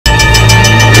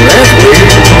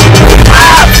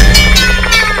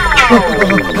Well,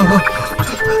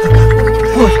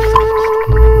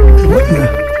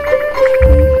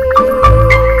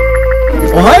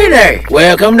 hey there.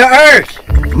 Welcome to Earth.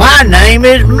 My name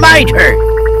is Mater.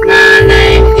 My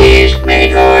name is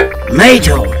Mater.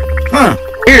 Mater? Huh.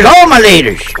 Here's all my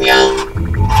leaders. Man,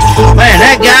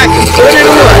 that guy can put it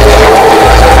away.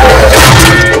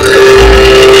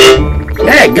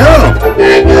 That go.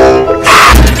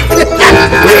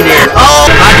 We did all.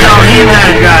 I taught him how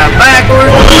to drive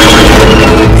backwards.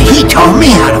 He taught me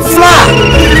how to fly.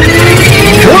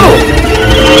 Cool.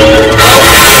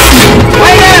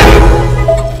 Wait up!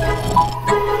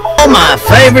 All my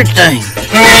favorite things.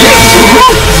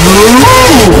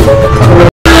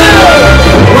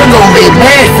 We're gonna be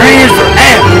best friends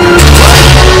forever.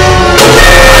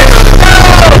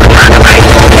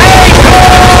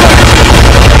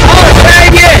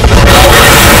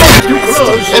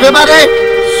 Everybody,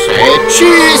 say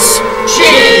cheese!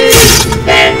 Cheese!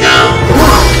 And now.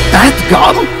 That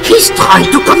gum, he's trying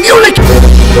to communicate!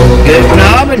 Good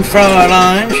knobbing,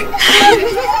 Fräulein.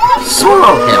 So,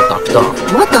 Herr Doctor,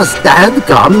 what does that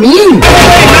gum mean?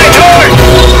 Hey, my doors!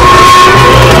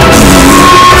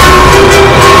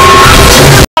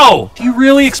 Oh! Do you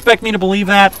really expect me to believe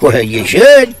that? Well, you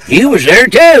should. You was there,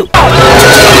 too.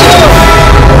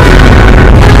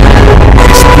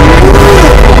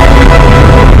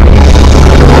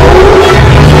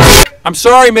 I'm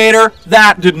sorry, Mater.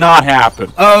 That did not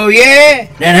happen. Oh, yeah?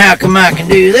 Then how come I can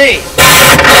do this?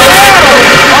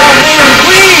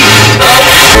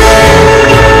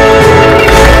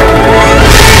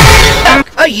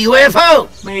 A UFO.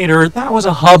 Mater, that was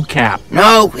a hubcap.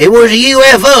 No, it was a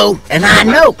UFO, and I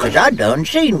know, 'cause I done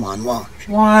seen one once.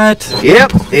 What?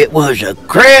 Yep, it was a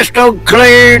crystal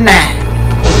clear night.